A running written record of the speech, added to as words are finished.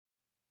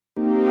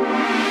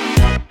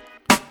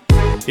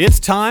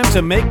It's time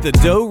to make the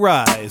dough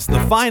rise,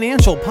 the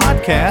financial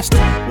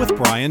podcast with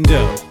Brian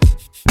Doe.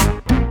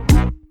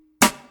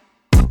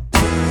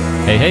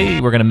 Hey,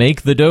 we're going to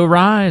make the dough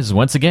rise.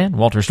 Once again,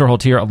 Walter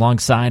Storholt here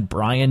alongside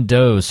Brian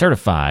Doe,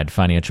 certified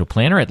financial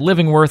planner at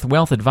Livingworth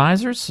Wealth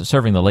Advisors,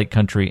 serving the Lake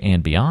Country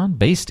and beyond,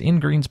 based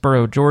in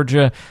Greensboro,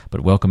 Georgia,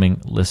 but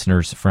welcoming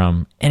listeners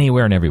from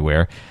anywhere and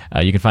everywhere.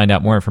 You can find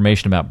out more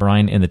information about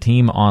Brian and the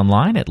team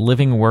online at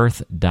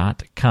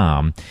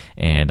livingworth.com.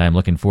 And I'm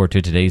looking forward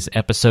to today's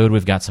episode.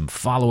 We've got some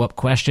follow-up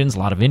questions, a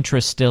lot of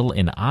interest still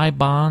in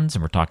I-bonds,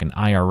 and we're talking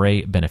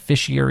IRA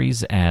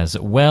beneficiaries as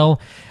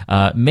well.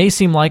 May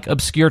seem like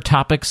obscure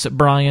topics,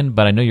 Brian,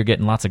 but I know you're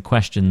getting lots of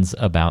questions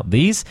about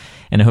these,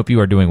 and I hope you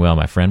are doing well,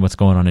 my friend. What's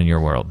going on in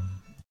your world?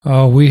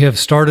 Oh, we have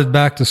started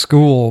back to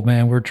school,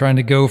 man. We're trying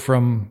to go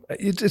from,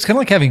 it's kind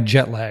of like having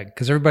jet lag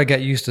because everybody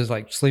got used to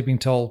like sleeping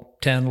till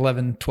 10,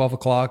 11, 12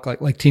 o'clock,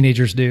 like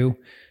teenagers do.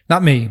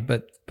 Not me,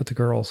 but the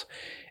girls.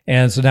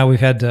 And so now we've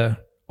had to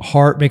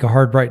make a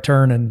hard right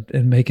turn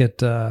and make it,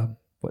 6 or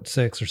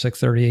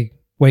 6:30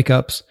 wake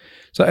ups.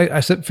 So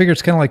I figure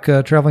it's kind of like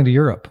traveling to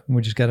Europe.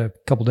 We just got a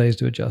couple days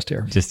to adjust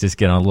here. Just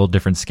get on a little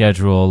different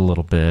schedule, a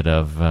little bit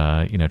of,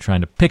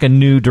 trying to pick a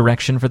new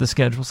direction for the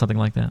schedule, something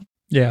like that.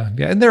 Yeah.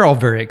 And they're all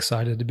very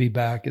excited to be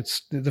back.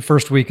 It's the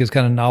first week is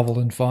kind of novel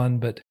and fun,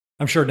 but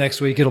I'm sure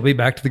next week it'll be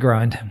back to the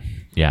grind.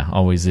 Yeah,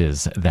 always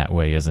is that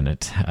way, isn't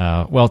it?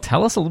 Well,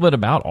 tell us a little bit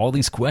about all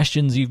these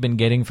questions you've been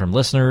getting from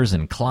listeners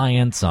and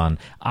clients on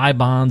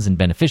I-bonds and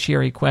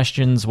beneficiary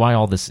questions. Why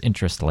all this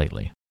interest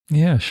lately?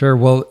 Yeah, sure.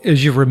 Well,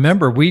 as you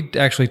remember, we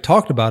actually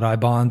talked about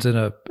I-bonds in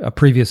a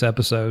previous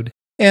episode.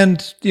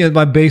 And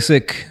my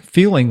basic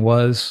feeling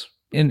was,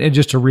 and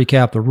just to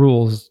recap the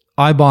rules,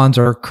 I-bonds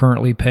are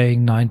currently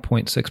paying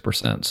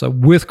 9.6%. So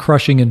with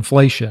crushing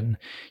inflation,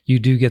 you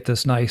do get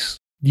this nice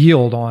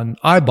yield on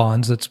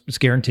I-bonds. It's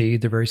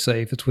guaranteed. They're very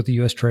safe. It's with the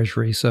U.S.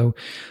 Treasury. So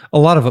a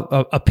lot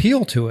of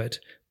appeal to it.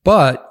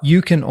 But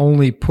you can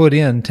only put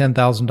in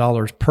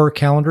 $10,000 per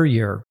calendar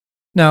year.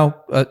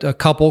 Now, a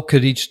couple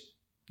could each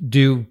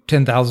do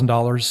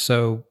 $10,000.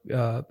 So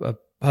a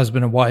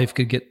husband and wife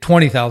could get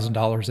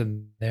 $20,000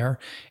 in there.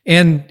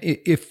 And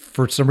if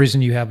for some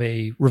reason you have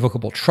a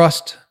revocable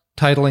trust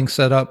titling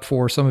set up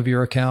for some of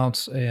your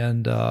accounts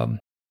and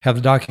have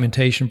the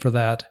documentation for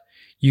that,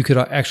 you could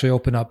actually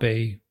open up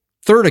a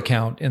third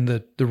account in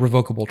the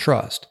revocable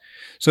trust.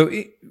 So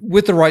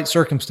with the right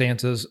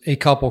circumstances, a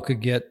couple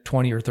could get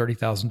 $20,000 or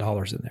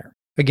 $30,000 in there.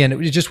 Again,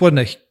 it just wasn't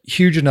a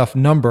huge enough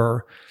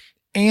number.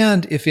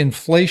 And if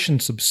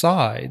inflation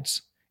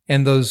subsides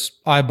and those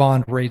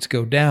I-bond rates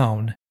go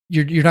down,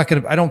 you're not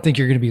going to, I don't think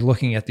you're going to be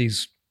looking at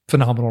these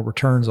phenomenal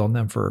returns on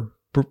them for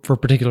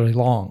particularly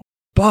long.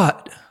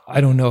 But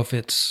I don't know if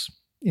it's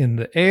in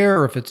the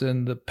air, if it's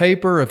in the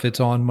paper, if it's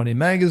on Money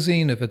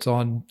Magazine, if it's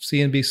on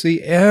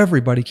CNBC.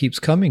 Everybody keeps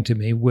coming to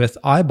me with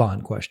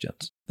I-bond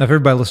questions. Now, if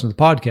everybody listened to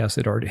the podcast,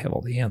 they'd already have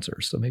all the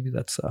answers. So maybe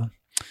that's a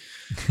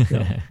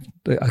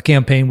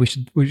campaign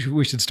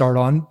we should start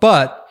on.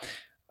 But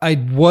I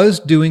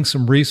was doing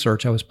some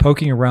research. I was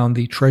poking around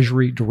the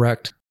Treasury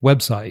Direct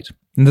website.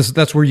 And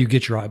that's where you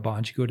get your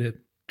I-bonds. You go to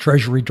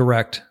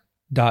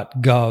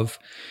treasurydirect.gov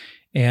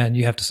and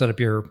you have to set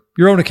up your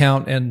own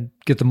account and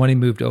get the money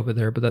moved over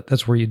there. But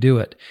that's where you do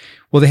it.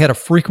 Well, they had a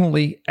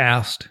frequently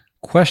asked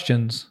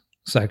questions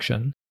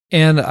section.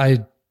 And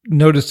I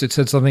noticed it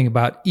said something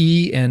about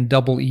E and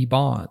double E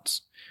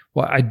bonds.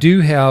 Well, I do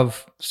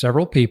have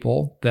several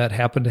people that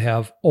happen to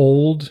have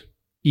old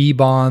E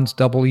bonds,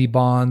 double E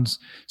bonds,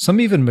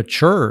 some even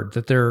matured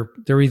that they're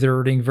either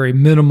earning very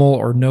minimal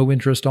or no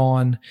interest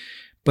on,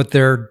 but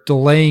they're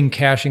delaying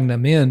cashing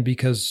them in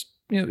because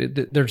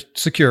they're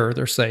secure,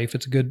 they're safe.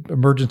 It's a good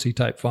emergency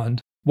type fund.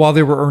 While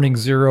they were earning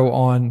zero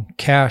on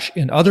cash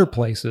in other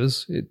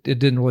places, it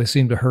didn't really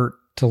seem to hurt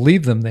to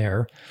leave them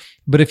there.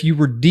 But if you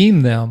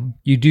redeem them,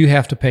 you do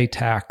have to pay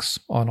tax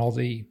on all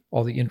the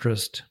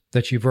interest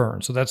that you've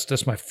earned. So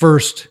that's my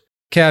first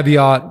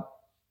caveat.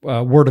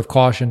 Word of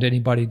caution to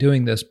anybody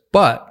doing this.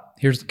 But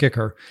here's the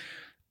kicker.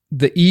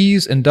 The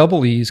E's and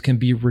double E's can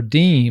be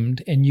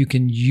redeemed and you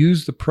can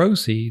use the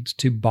proceeds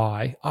to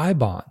buy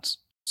I-bonds.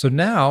 So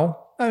now,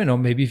 I don't know,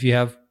 maybe if you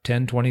have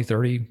 $10, $20,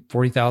 $30,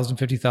 $40,000,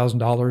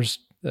 $50,000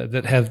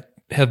 that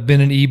have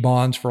been in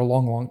E-bonds for a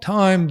long, long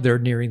time, they're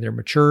nearing their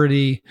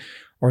maturity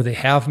or they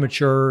have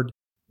matured,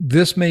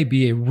 this may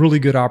be a really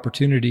good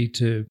opportunity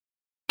to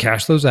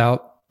cash those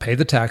out, pay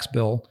the tax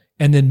bill,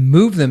 and then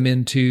move them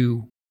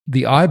into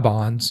the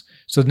I-bonds.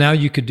 So now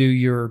you could do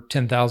your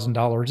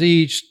 $10,000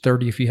 each,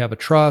 30 if you have a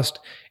trust,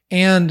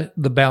 and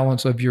the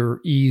balance of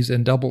your E's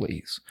and double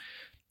E's.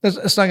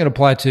 That's not going to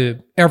apply to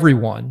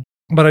everyone,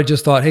 but I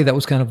just thought, hey, that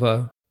was kind of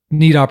a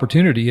neat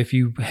opportunity if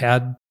you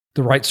had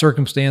the right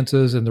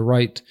circumstances and the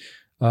right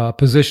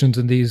positions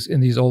in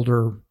these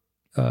older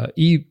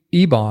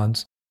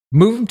E-bonds.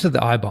 Move them to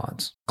the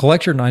I-bonds.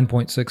 Collect your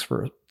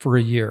 9.6 for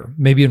a year.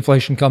 Maybe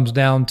inflation comes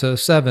down to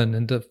 7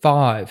 and to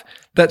 5.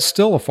 That's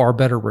still a far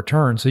better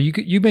return. So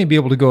you may be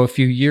able to go a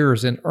few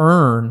years and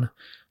earn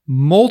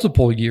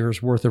multiple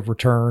years worth of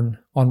return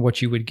on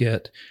what you would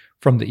get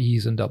from the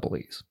E's and double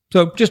E's.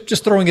 So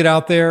just throwing it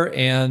out there.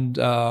 And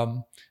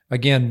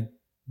again,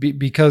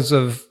 because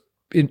of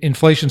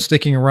inflation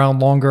sticking around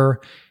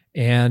longer,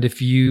 and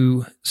if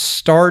you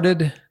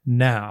started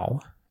now,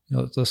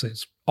 let's say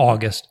it's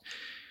August,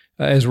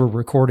 as we're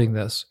recording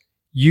this,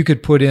 you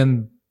could put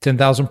in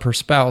 $10,000 per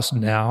spouse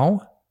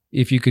now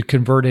if you could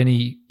convert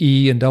any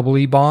E and double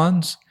E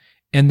bonds.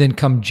 And then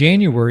come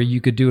January,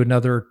 you could do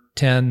another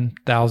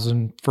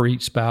 $10,000 for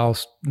each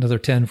spouse, another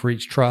 $10,000 for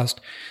each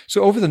trust.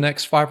 So over the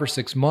next 5 or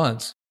 6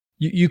 months,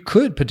 you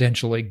could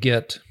potentially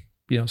get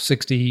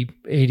 $60,000,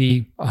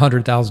 $80,000,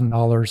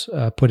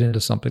 $100,000 put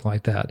into something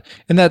like that.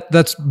 And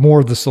that's more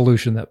of the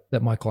solution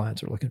that my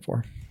clients are looking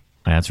for.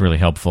 That's really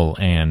helpful.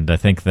 And I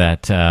think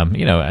that,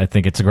 I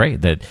think it's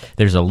great that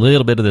there's a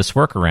little bit of this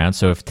workaround.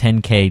 So if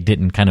 10K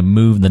didn't kind of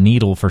move the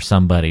needle for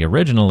somebody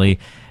originally,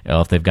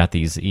 if they've got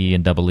these E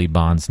and double E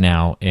bonds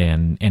now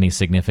in any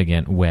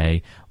significant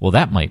way, well,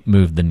 that might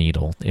move the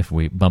needle if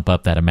we bump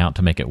up that amount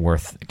to make it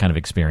worth kind of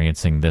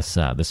experiencing this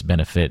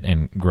benefit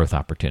and growth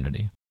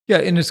opportunity. Yeah,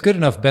 and it's good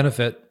enough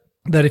benefit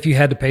that if you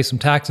had to pay some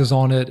taxes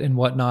on it and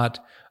whatnot,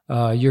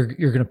 you're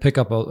going to pick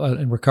up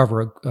and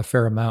recover a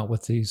fair amount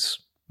with these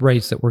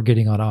rates that we're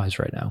getting on I's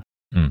right now.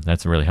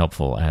 That's really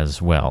helpful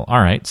as well. All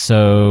right,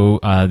 so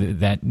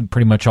that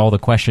pretty much all the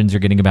questions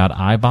you're getting about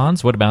I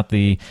bonds. What about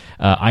the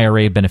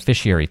IRA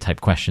beneficiary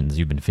type questions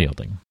you've been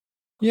fielding?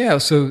 Yeah,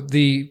 so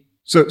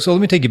let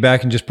me take you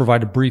back and just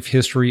provide a brief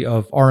history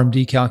of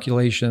RMD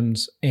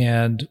calculations.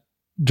 And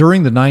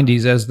during the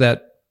 90s, as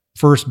that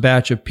first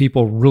batch of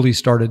people really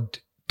started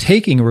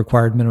taking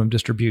required minimum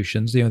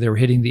distributions, they were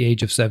hitting the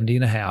age of 70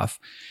 and a half,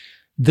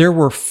 there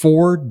were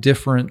 4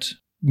 different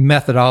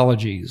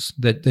methodologies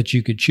that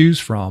you could choose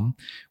from.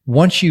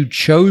 Once you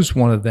chose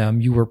one of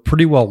them, you were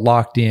pretty well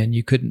locked in.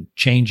 You couldn't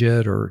change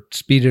it or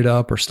speed it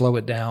up or slow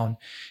it down.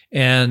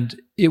 And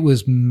it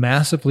was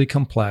massively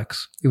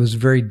complex. It was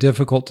very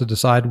difficult to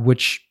decide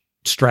which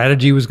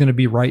strategy was going to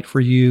be right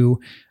for you,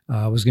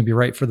 was going to be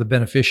right for the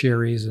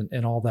beneficiaries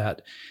and all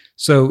that.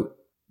 So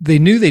they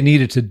knew they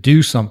needed to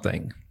do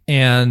something.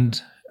 And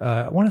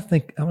I want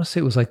to say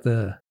it was like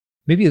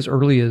maybe as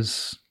early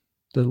as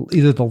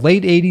either the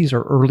late 80s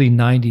or early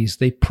 90s,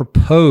 they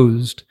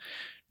proposed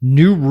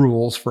new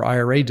rules for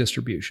IRA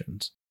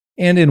distributions.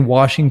 And in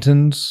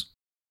Washington's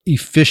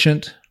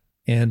efficient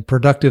and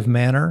productive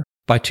manner,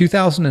 by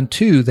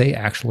 2002, they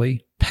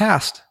actually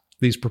passed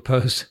these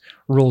proposed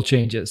rule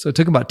changes. So it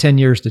took about 10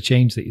 years to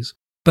change these.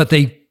 But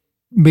they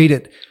made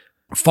it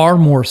far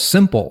more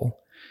simple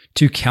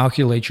to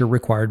calculate your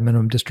required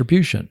minimum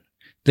distribution.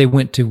 They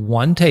went to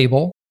one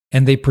table,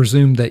 and they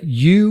presumed that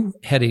you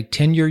had a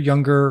 10-year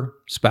younger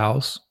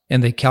spouse,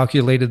 and they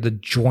calculated the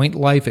joint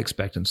life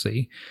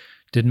expectancy.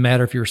 Didn't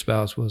matter if your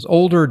spouse was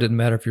older, didn't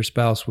matter if your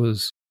spouse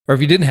was, or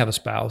if you didn't have a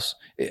spouse.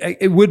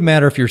 It would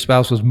matter if your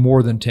spouse was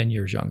more than 10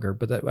 years younger,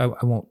 but I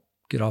won't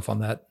get off on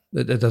that.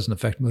 That doesn't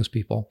affect most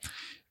people.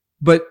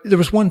 But there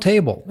was one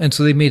table, and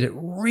so they made it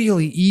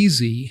really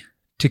easy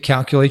to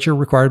calculate your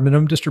required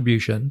minimum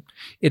distribution.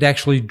 It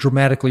actually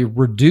dramatically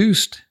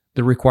reduced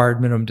the required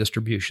minimum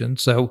distribution.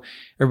 So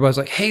everybody's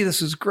like, hey,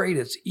 this is great.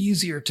 It's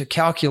easier to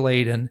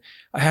calculate and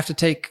I have to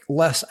take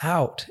less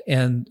out.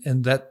 And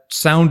that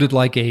sounded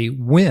like a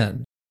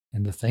win.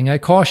 And the thing I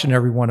caution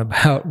everyone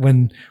about,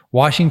 when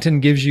Washington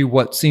gives you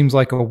what seems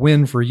like a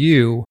win for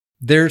you,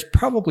 there's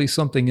probably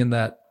something in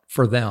that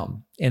for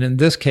them. And in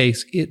this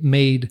case, it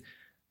made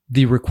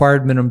the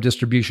required minimum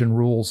distribution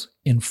rules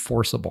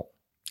enforceable.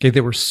 Okay,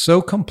 they were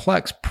so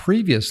complex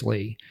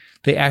previously,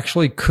 they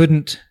actually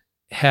couldn't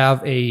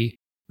have a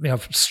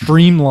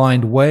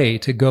streamlined way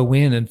to go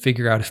in and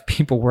figure out if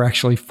people were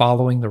actually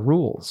following the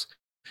rules.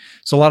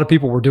 So a lot of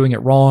people were doing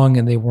it wrong,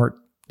 and they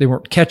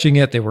weren't catching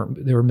it. They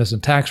were missing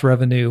tax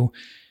revenue.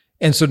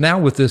 And so now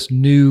with this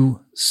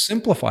new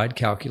simplified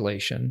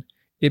calculation,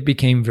 it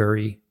became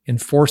very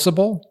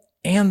enforceable,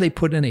 and they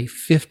put in a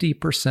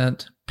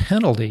 50%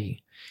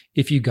 penalty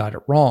if you got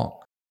it wrong.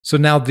 So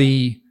now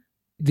the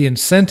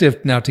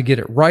incentive now to get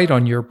it right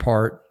on your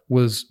part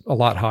was a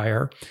lot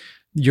higher.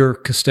 Your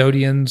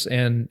custodians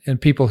and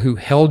people who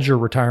held your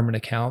retirement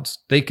accounts,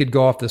 they could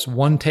go off this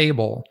one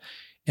table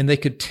and they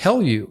could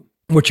tell you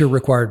what your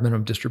required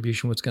minimum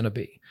distribution was going to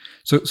be.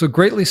 So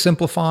greatly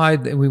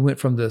simplified. And we went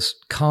from this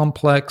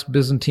complex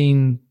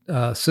Byzantine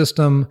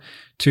system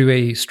to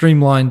a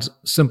streamlined,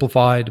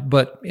 simplified,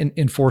 but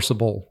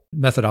enforceable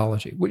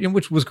methodology,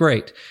 which was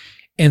great.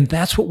 And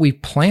that's what we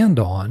planned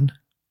on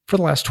for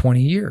the last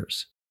 20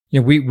 years.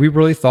 We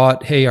really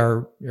thought, hey,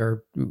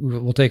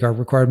 we'll take our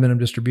required minimum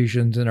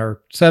distributions in our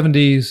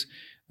 70s,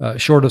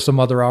 short of some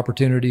other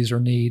opportunities or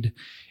need.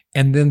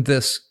 And then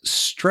this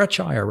stretch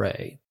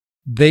IRA,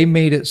 they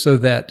made it so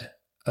that,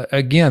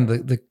 again,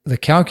 the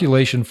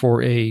calculation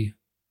for a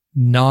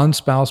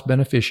non-spouse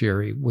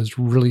beneficiary was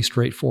really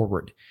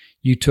straightforward.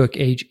 You took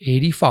age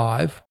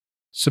 85,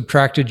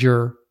 subtracted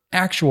your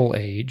actual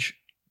age.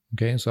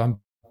 Okay, so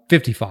I'm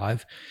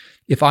 55.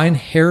 If I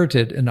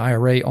inherited an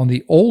IRA on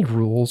the old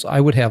rules, I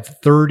would have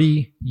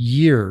 30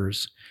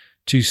 years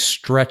to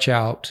stretch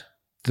out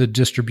the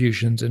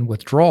distributions and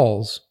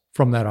withdrawals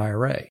from that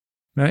IRA,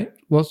 right?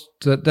 Well,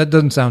 that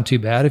doesn't sound too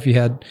bad. If you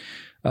had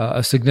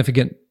a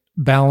significant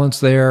balance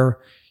there,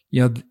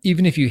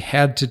 even if you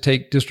had to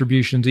take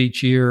distributions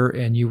each year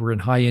and you were in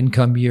high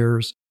income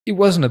years, it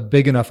wasn't a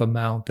big enough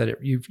amount that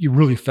you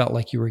really felt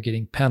like you were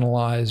getting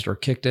penalized or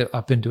kicked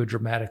up into a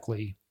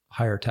dramatically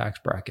higher tax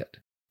bracket.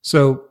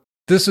 So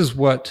this is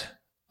what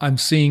I'm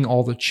seeing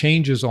all the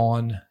changes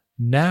on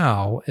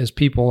now as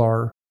people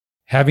are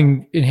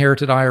having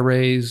inherited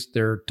IRAs.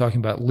 They're talking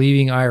about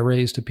leaving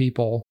IRAs to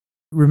people.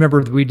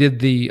 Remember, we did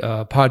the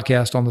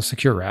podcast on the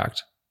Secure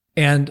Act,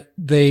 and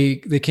they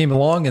came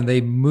along and they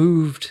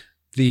moved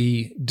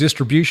the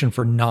distribution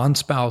for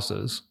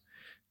non-spouses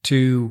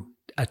to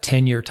a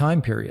 10-year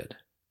time period.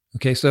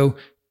 Okay, so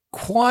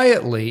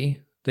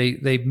quietly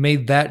they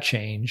made that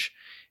change,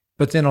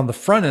 but then on the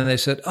front end they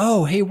said,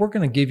 "Oh, hey, we're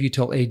going to give you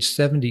till age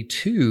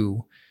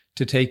 72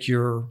 to take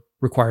your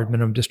required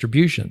minimum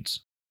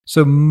distributions."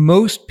 So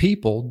most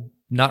people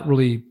not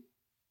really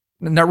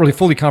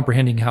fully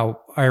comprehending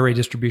how IRA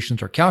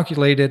distributions are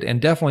calculated,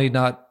 and definitely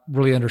not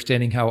really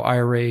understanding how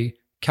IRA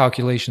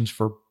calculations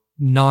for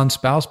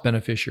non-spouse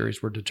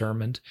beneficiaries were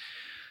determined.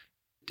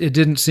 It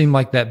didn't seem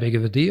like that big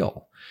of a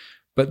deal.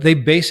 But they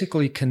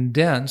basically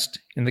condensed,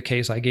 in the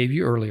case I gave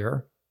you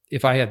earlier,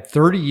 if I had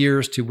 30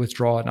 years to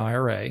withdraw an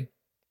IRA,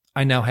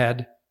 I now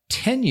had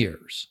 10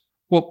 years.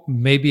 Well,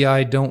 maybe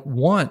I don't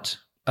want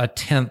a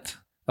tenth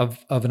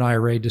of an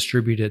IRA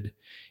distributed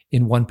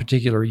in one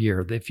particular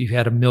year. If you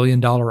had $1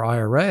 million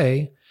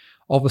IRA,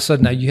 all of a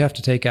sudden now you have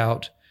to take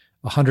out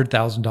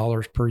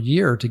 $100,000 per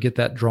year to get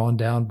that drawn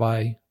down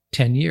by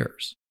 10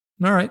 years.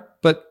 All right,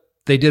 but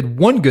they did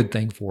one good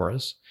thing for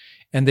us.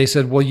 And they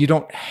said, well, you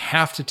don't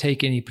have to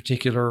take any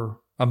particular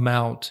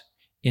amount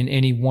in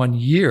any one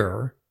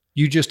year.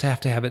 You just have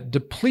to have it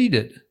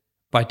depleted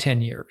by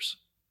 10 years.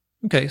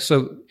 Okay,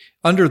 so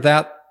under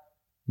that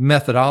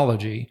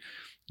methodology,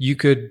 you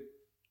could,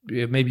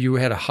 maybe you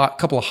had a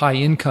couple of high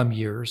income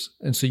years,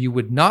 and so you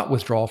would not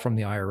withdraw from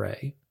the IRA.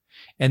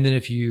 And then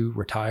if you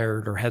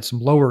retired or had some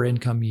lower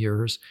income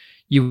years,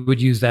 you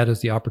would use that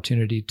as the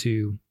opportunity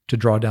to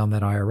draw down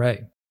that IRA.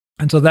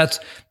 And so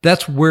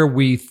that's where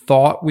we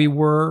thought we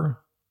were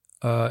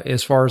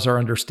as far as our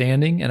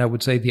understanding. And I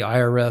would say the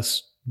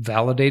IRS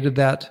validated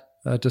that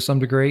to some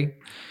degree.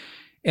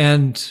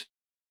 And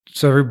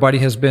so everybody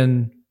has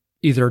been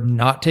either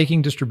not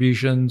taking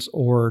distributions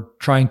or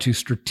trying to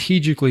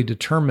strategically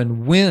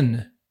determine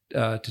when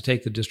to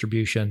take the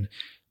distribution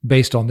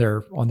based on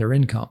their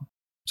income.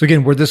 So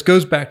again, where this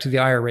goes back to the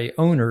IRA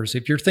owners,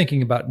 if you're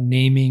thinking about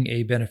naming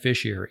a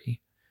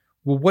beneficiary,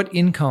 well, what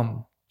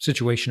income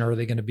situation are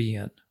they going to be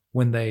in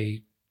when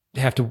they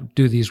have to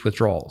do these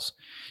withdrawals?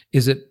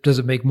 Does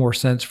it make more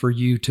sense for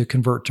you to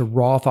convert to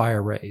Roth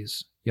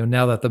IRAs?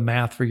 Now that the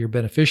math for your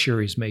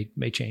beneficiaries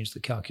may change the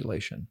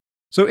calculation.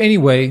 So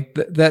anyway,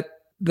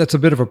 that's a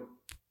bit of a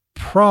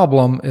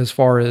problem as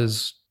far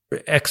as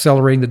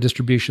accelerating the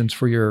distributions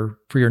for your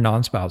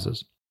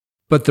non-spouses.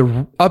 But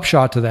the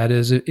upshot to that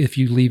is if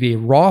you leave a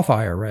Roth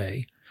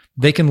IRA,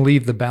 they can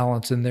leave the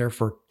balance in there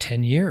for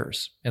 10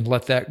 years and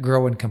let that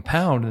grow and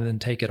compound and then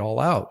take it all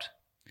out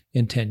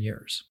in 10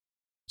 years.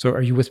 So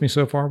are you with me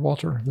so far,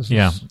 Walter?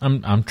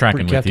 I'm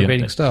tracking with you.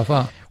 Captivating stuff,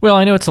 huh? Well,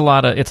 I know it's a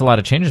lot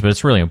of changes, but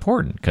it's really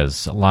important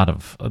because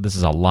this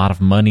is a lot of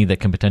money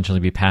that can potentially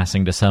be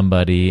passing to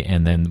somebody,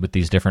 and then with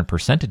these different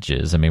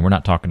percentages, I mean, we're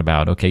not talking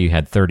about, okay, you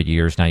had 30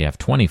 years, now you have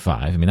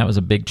 25. I mean, that was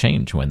a big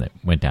change when it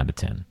went down to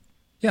 10.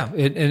 Yeah,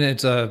 and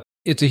it's a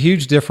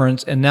huge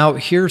difference. And now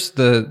here's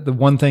the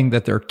one thing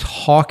that they're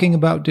talking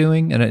about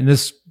doing, and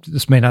this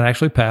may not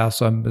actually pass.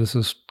 So this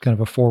is kind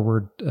of a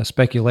forward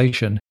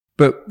speculation.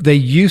 But they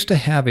used to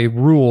have a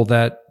rule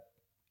that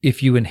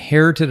if you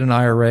inherited an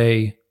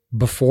IRA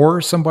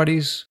before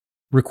somebody's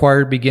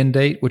required begin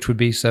date, which would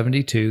be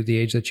 72, the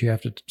age that you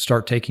have to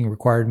start taking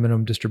required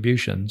minimum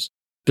distributions,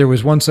 there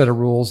was one set of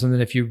rules. And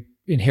then if you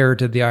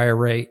inherited the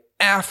IRA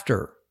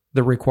after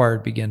the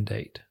required begin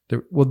date,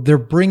 they're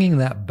bringing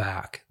that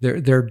back.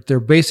 They're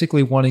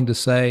basically wanting to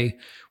say,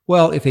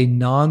 well, if a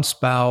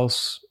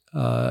non-spouse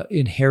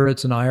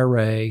inherits an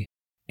IRA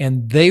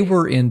and they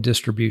were in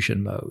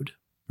distribution mode,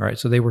 all right,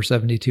 so they were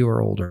 72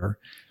 or older.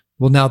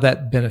 Well, now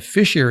that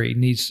beneficiary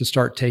needs to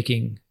start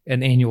taking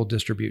an annual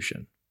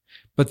distribution.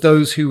 But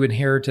those who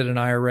inherited an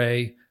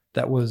IRA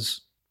that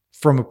was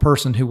from a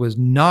person who was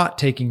not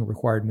taking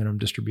required minimum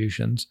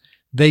distributions,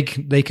 they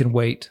can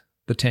wait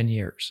the 10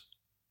 years.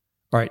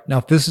 All right, now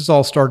if this is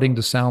all starting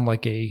to sound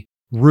like a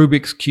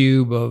Rubik's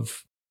Cube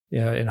of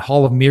in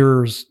Hall of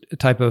Mirrors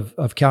type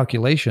of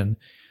calculation,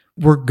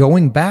 we're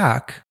going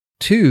back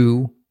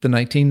to the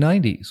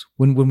 1990s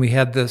when we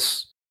had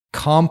this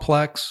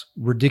complex,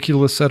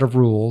 ridiculous set of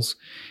rules.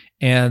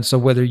 And so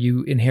whether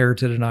you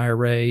inherited an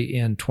IRA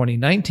in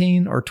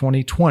 2019 or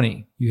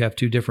 2020, you have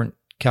two different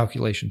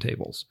calculation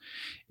tables.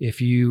 If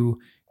you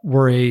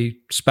were a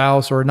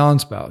spouse or a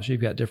non-spouse,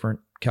 you've got different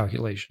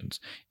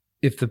calculations.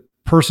 If the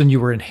person you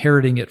were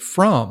inheriting it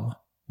from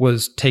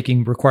was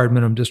taking required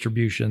minimum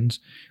distributions,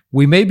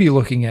 we may be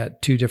looking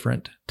at two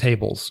different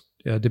tables,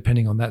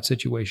 depending on that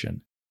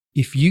situation.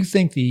 If you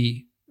think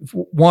the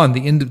one,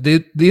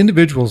 the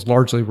individual is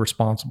largely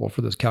responsible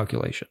for this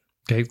calculation.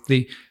 Okay.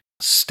 The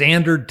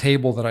standard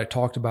table that I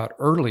talked about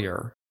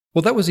earlier,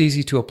 well, that was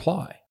easy to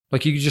apply.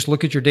 Like you could just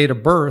look at your date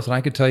of birth and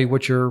I could tell you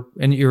what your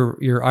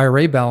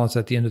IRA balance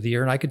at the end of the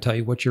year, and I could tell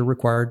you what your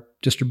required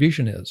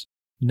distribution is.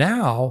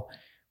 Now,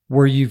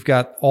 where you've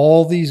got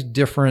all these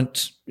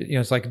different,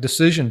 it's like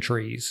decision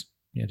trees.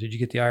 Did you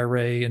get the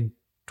IRA in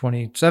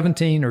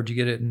 2017 or did you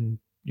get it in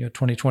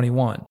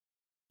 2021?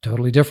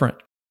 Totally different.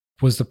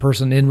 Was the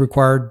person in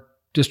required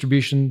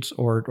distributions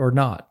or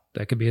not?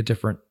 That could be a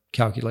different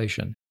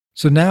calculation.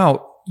 So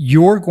now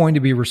you're going to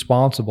be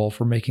responsible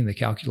for making the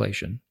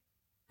calculation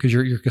because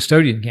your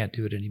custodian can't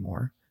do it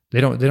anymore.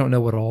 They don't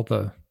know what all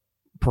the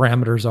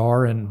parameters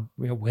are and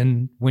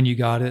when you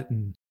got it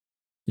and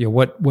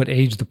what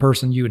age the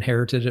person you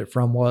inherited it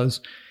from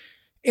was.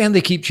 And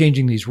they keep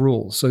changing these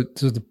rules. So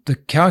the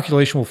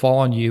calculation will fall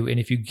on you. And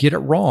if you get it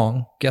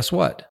wrong, guess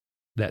what?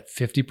 That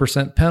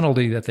 50%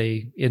 penalty that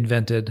they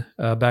invented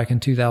back in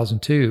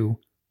 2002,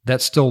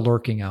 that's still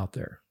lurking out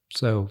there.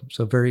 So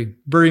very,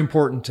 very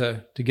important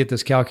to get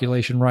this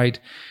calculation right.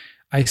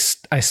 I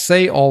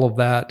say all of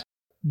that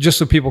just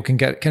so people can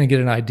get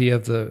an idea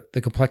of the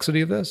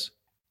complexity of this.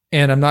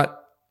 And I'm not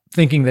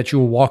thinking that you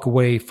will walk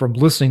away from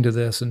listening to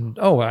this and,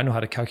 I know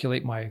how to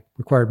calculate my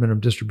required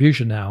minimum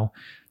distribution now.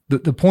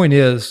 The point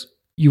is,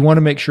 you want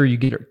to make sure you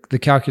get the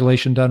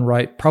calculation done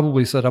right.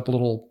 Probably set up a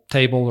little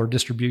table or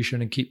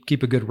distribution and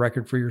keep a good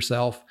record for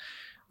yourself.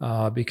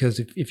 Because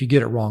if you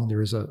get it wrong,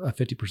 there is a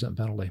 50%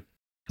 penalty.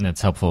 And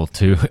it's helpful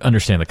to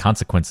understand the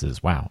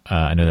consequences. Wow.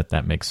 I know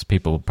that makes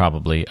people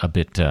probably a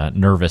bit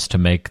nervous to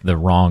make the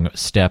wrong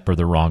step or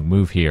the wrong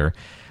move here.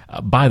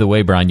 By the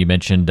way, Brian, you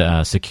mentioned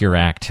Secure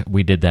Act.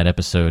 We did that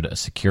episode,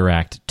 Secure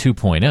Act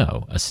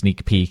 2.0, a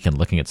sneak peek and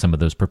looking at some of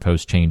those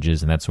proposed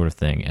changes and that sort of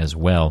thing as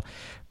well,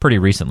 pretty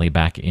recently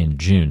back in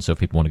June. So if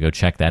people want to go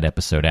check that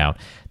episode out,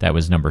 that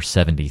was number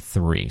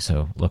 73.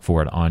 So look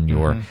for it on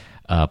your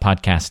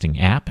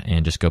podcasting app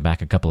and just go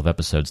back a couple of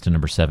episodes to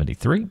number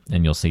 73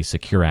 and you'll see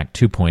Secure Act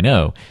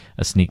 2.0,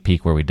 a sneak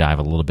peek where we dive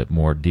a little bit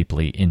more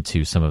deeply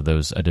into some of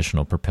those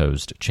additional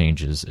proposed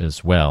changes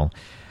as well.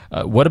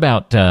 What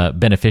about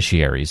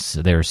beneficiaries?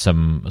 There's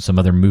some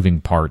other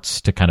moving parts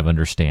to kind of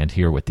understand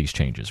here with these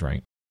changes,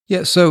 right?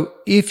 Yeah. So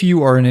if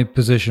you are in a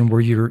position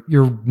where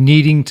you're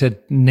needing to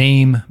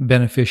name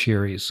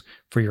beneficiaries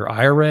for your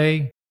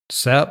IRA,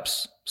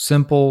 SEPs,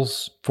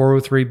 Simples,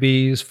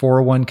 403Bs,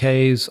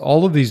 401Ks,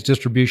 all of these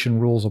distribution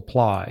rules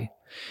apply.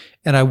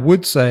 And I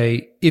would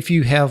say if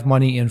you have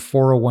money in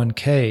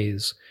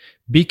 401Ks,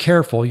 be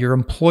careful. Your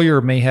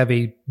employer may have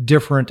a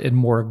different and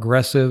more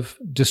aggressive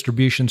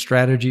distribution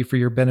strategy for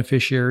your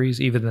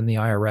beneficiaries, even than the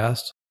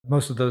IRS.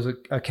 Most of those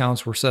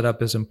accounts were set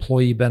up as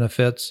employee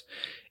benefits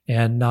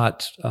and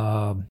not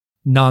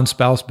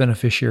non-spouse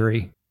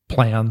beneficiary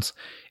plans.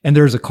 And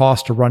there's a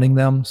cost to running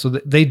them. So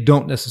that they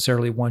don't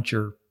necessarily want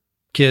your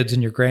kids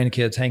and your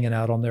grandkids hanging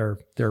out on their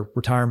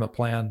retirement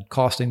plan,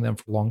 costing them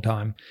for a long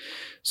time.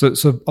 So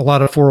a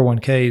lot of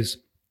 401ks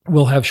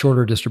will have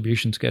shorter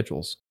distribution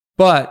schedules.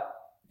 But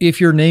if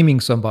you're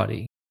naming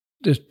somebody,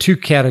 there's two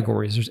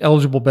categories. There's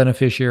eligible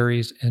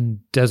beneficiaries and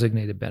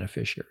designated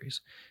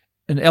beneficiaries.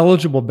 An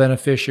eligible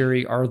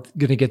beneficiary are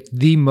going to get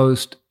the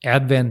most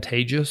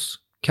advantageous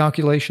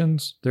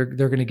calculations. They're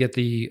going to get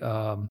the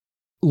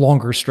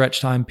longer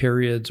stretch time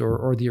periods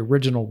or the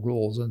original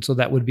rules. And so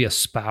that would be a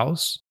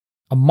spouse.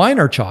 A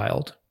minor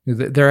child,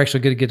 they're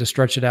actually going to get to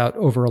stretch it out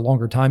over a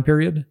longer time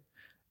period.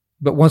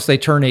 But once they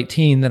turn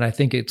 18, then I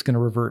think it's going to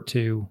revert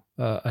to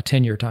a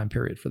 10-year time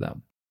period for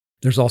them.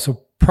 There's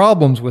also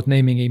problems with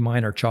naming a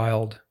minor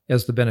child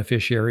as the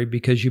beneficiary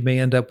because you may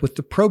end up with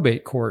the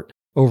probate court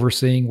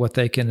overseeing what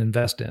they can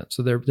invest in.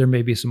 So there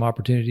may be some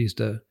opportunities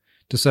to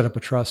set up a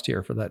trust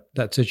here for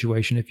that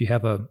situation if you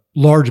have a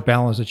large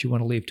balance that you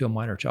want to leave to a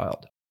minor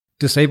child.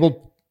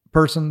 Disabled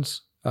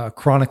persons,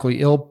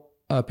 chronically ill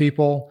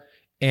people,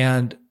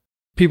 and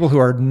people who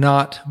are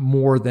not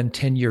more than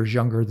 10 years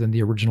younger than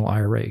the original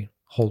IRA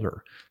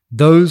holder.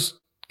 Those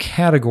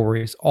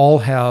categories all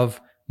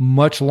have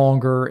much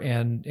longer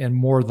and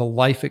more the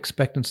life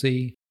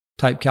expectancy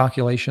type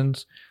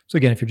calculations. So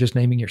again, if you're just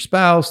naming your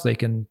spouse, they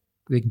can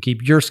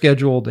keep your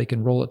schedule, they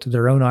can roll it to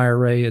their own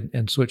IRA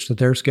and switch to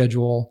their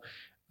schedule.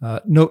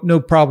 No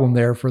problem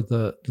there for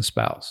the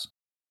spouse.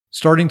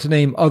 Starting to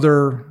name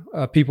other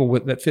people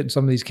that fit in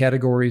some of these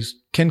categories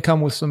can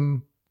come with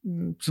some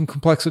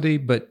complexity,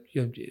 but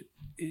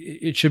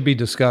it should be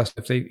discussed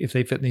if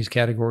they fit in these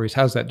categories.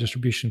 How's that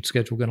distribution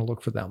schedule going to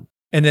look for them?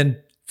 And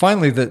then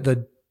finally,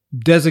 the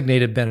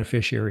designated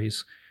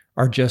beneficiaries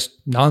are just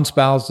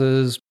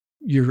non-spouses,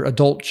 your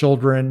adult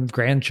children,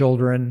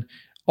 grandchildren,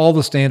 all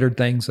the standard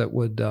things that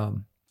would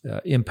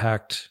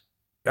impact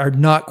or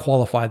not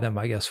qualify them,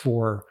 I guess,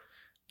 for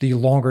the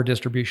longer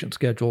distribution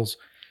schedules.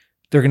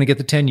 They're going to get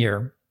the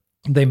 10-year.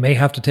 They may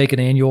have to take an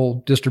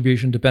annual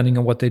distribution depending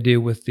on what they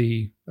do with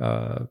the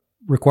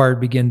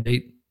required begin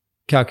date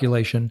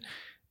calculation.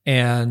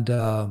 And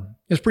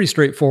it's pretty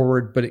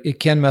straightforward, but it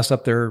can mess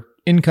up their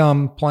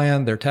income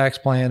plan, their tax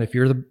plan. If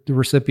you're the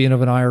recipient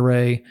of an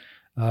IRA,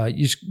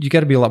 You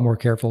got to be a lot more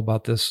careful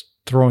about this,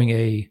 throwing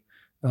a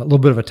little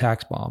bit of a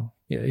tax bomb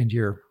into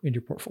your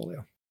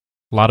portfolio.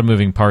 A lot of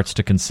moving parts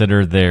to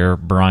consider there,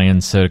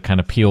 Brian. So to kind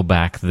of peel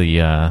back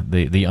the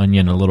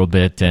onion a little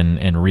bit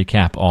and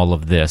recap all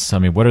of this. I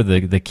mean, what are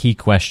the key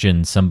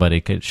questions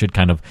somebody should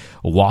kind of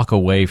walk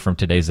away from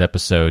today's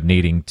episode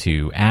needing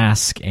to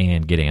ask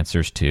and get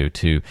answers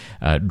to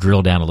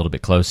drill down a little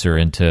bit closer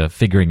into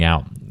figuring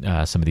out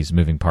some of these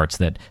moving parts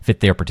that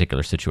fit their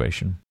particular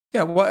situation?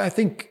 Yeah, well, I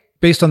think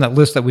based on that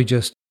list that we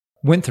just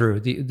went through,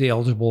 the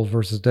eligible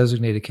versus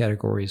designated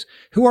categories,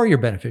 who are your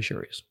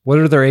beneficiaries? What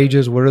are their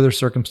ages? What are their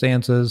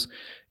circumstances?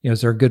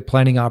 Is there a good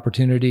planning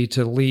opportunity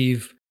to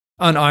leave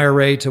an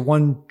IRA to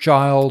one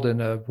child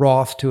and a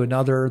Roth to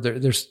another?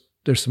 There's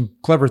some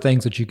clever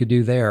things that you could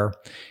do there.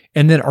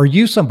 And then, are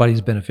you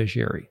somebody's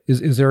beneficiary?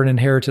 Is there an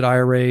inherited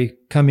IRA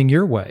coming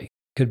your way?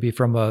 Could be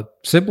from a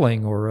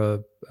sibling or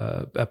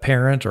a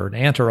parent or an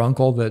aunt or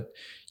uncle that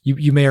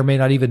you may or may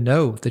not even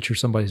know that you're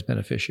somebody's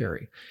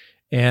beneficiary.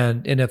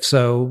 And if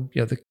so,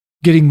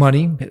 getting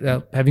money,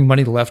 having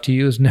money left to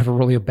you is never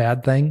really a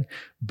bad thing,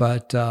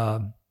 but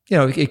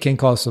it can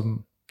cause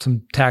some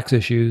tax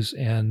issues.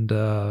 And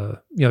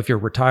if you're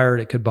retired,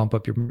 it could bump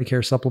up your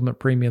Medicare supplement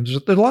premiums.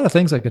 There's a lot of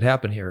things that could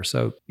happen here,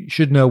 so you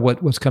should know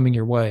what's coming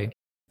your way.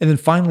 And then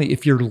finally,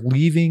 if you're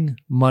leaving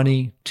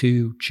money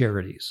to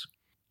charities,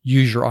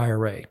 use your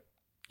IRA.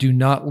 Do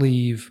not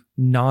leave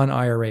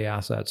non-IRA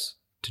assets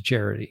to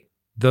charity.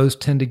 Those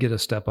tend to get a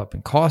step up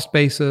in cost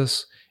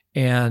basis,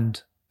 and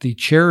the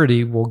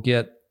charity will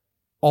get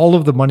all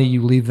of the money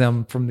you leave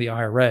them from the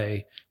IRA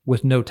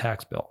with no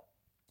tax bill.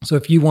 So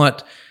if I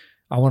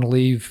want to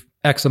leave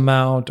X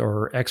amount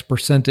or X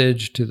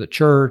percentage to the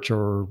church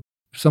or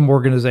some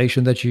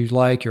organization that you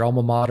like, your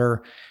alma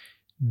mater,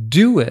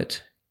 do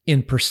it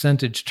in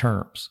percentage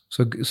terms.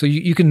 So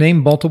you can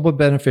name multiple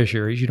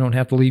beneficiaries. You don't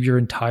have to leave your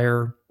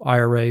entire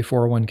IRA,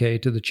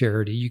 401k to the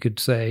charity. You could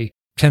say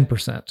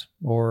 10%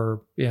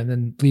 and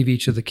then leave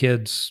each of the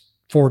kids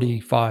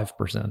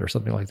 45% or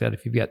something like that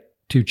if you've got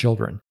two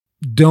children.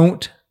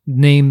 Don't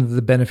name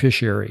the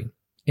beneficiary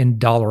in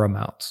dollar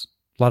amounts.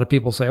 A lot of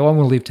people say, I'm going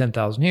to leave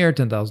 10,000 here,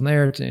 10,000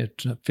 there,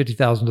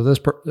 50,000 to this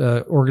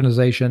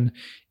organization.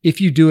 If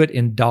you do it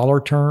in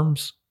dollar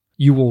terms,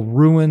 you will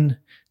ruin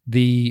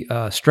the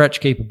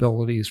stretch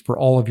capabilities for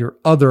all of your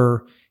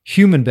other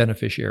human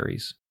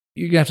beneficiaries.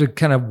 You have to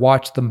kind of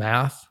watch the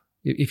math.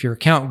 If your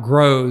account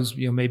grows,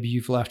 maybe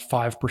you've left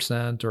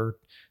 5% or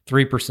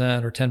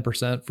 3% or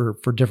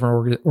 10% for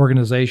different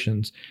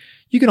organizations.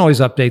 You can always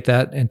update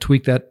that and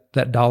tweak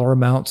that dollar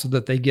amount so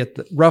that they get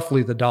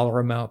roughly the dollar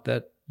amount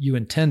that you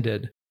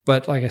intended.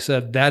 But like I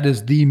said, that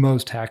is the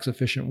most tax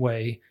efficient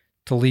way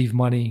to leave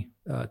money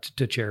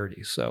to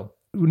charities. So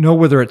know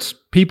whether it's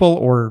people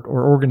or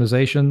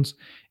organizations,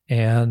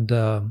 and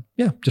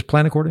just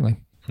plan accordingly.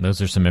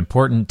 Those are some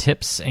important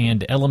tips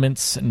and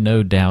elements,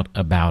 no doubt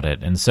about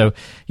it. And so,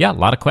 a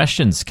lot of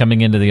questions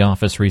coming into the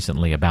office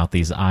recently about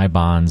these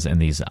I-bonds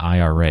and these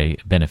IRA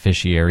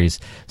beneficiaries.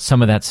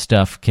 Some of that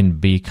stuff can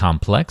be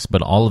complex,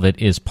 but all of it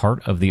is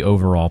part of the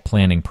overall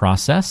planning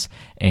process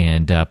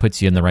and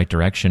puts you in the right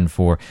direction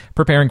for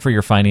preparing for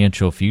your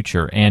financial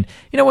future. And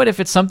you know what? If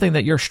it's something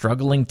that you're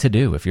struggling to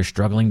do, if you're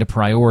struggling to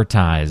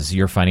prioritize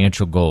your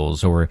financial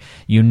goals, or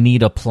you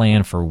need a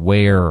plan for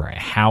where,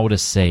 how to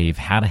save,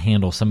 how to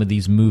handle some of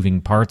these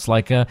moving parts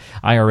like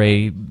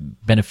IRA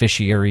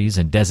beneficiaries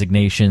and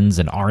designations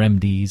and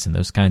RMDs and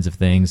those kinds of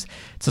things,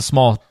 it's a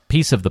small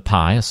piece of the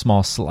pie, a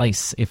small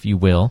slice, if you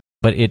will.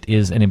 But it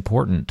is an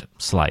important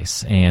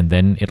slice, and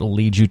then it'll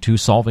lead you to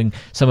solving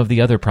some of the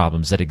other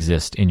problems that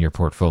exist in your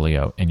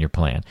portfolio and your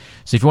plan.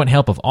 So if you want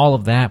help of all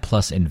of that,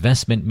 plus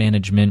investment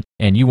management,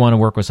 and you want to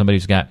work with somebody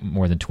who's got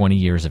more than 20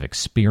 years of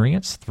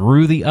experience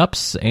through the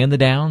ups and the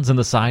downs and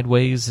the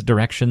sideways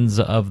directions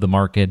of the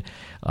market,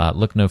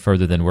 look no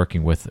further than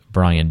working with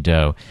Brian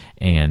Doe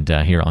and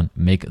here on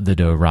Make the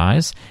Dough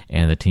Rise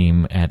and the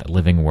team at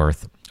Living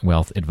Worth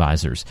Wealth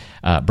Advisors.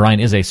 Brian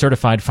is a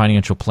certified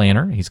financial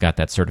planner. He's got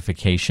that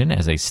certification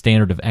as a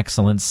standard of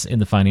excellence in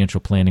the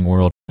financial planning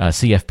world.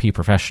 CFP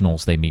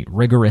professionals, they meet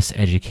rigorous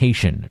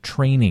education,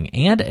 training,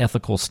 and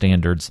ethical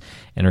standards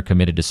and are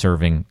committed to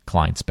serving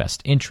clients'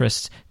 best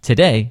interests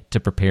today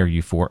to prepare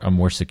you for a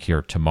more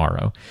secure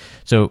tomorrow.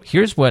 So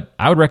here's what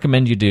I would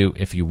recommend you do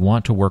if you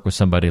want to work with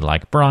somebody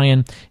like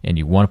Brian and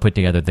you want to put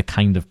together the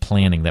kind of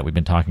planning that we've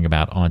been talking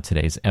about on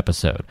today's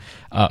episode.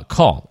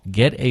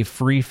 Get a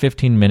free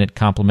 15-minute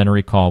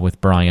complimentary call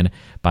with Brian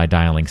by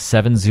dialing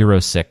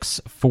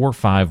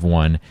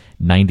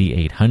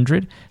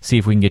 706-451-9800. See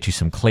if we can get you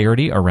some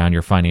clarity around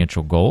your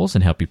financial goals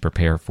and help you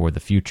prepare for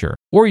the future.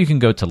 Or you can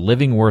go to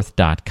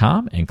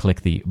livingworth.com and click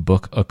the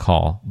Book a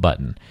Call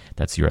button.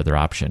 That's your other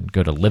option.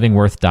 Go to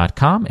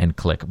livingworth.com and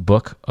click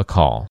Book a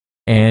Call.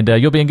 And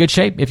you'll be in good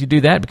shape if you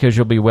do that, because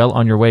you'll be well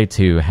on your way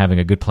to having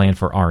a good plan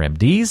for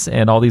RMDs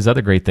and all these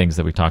other great things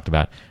that we talked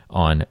about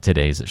on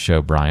today's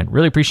show, Brian.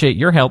 Really appreciate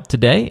your help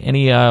today.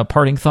 Any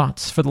parting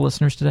thoughts for the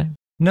listeners today?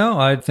 No,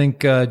 I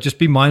think just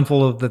be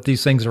mindful of that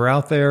these things are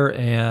out there,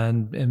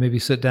 and maybe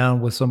sit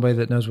down with somebody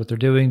that knows what they're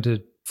doing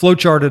to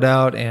flowchart it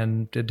out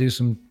and to do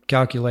some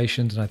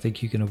calculations, and I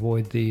think you can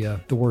avoid the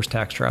worst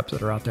tax traps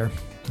that are out there.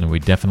 And we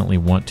definitely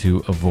want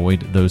to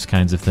avoid those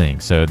kinds of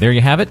things. So there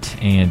you have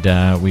it,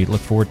 and we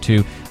look forward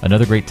to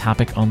another great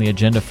topic on the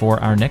agenda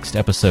for our next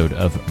episode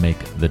of Make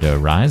the Dough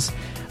Rise.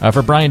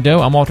 For Brian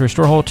Doe, I'm Walter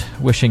Storholt,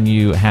 wishing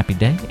you a happy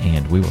day,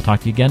 and we will talk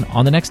to you again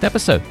on the next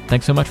episode.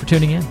 Thanks so much for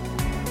tuning in.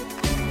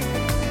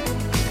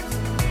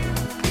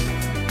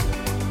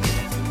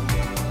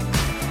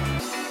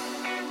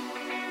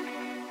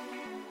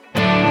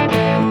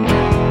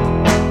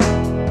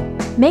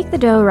 Make the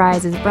Dough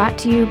Rise is brought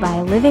to you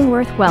by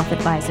Livingworth Wealth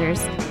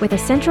Advisors, with a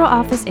central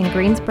office in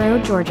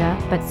Greensboro, Georgia,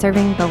 but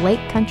serving the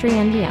Lake Country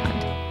and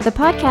beyond. The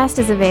podcast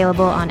is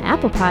available on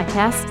Apple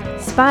Podcasts,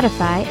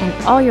 Spotify,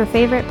 and all your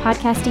favorite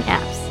podcasting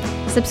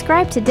apps.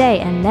 Subscribe today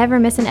and never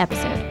miss an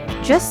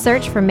episode. Just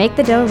search for Make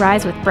the Dough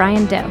Rise with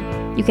Brian Doe.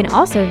 You can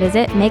also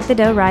visit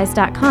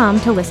MakeTheDoughRise.com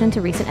to listen to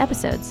recent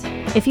episodes.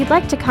 If you'd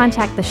like to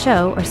contact the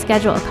show or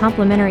schedule a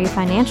complimentary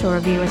financial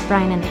review with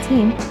Brian and the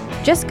team,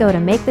 just go to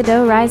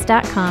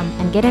MakeTheDoughRise.com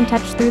and get in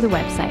touch through the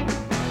website,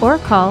 or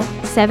call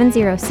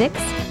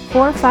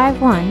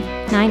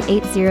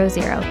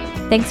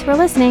 706-451-9800. Thanks for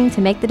listening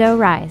to Make the Dough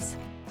Rise.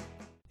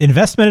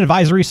 Investment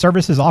advisory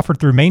services offered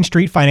through Main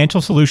Street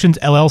Financial Solutions,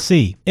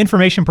 LLC.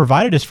 Information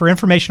provided is for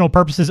informational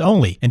purposes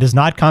only and does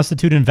not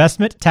constitute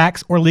investment,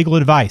 tax, or legal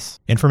advice.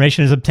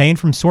 Information is obtained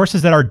from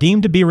sources that are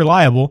deemed to be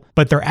reliable,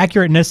 but their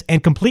accurateness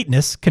and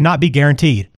completeness cannot be guaranteed.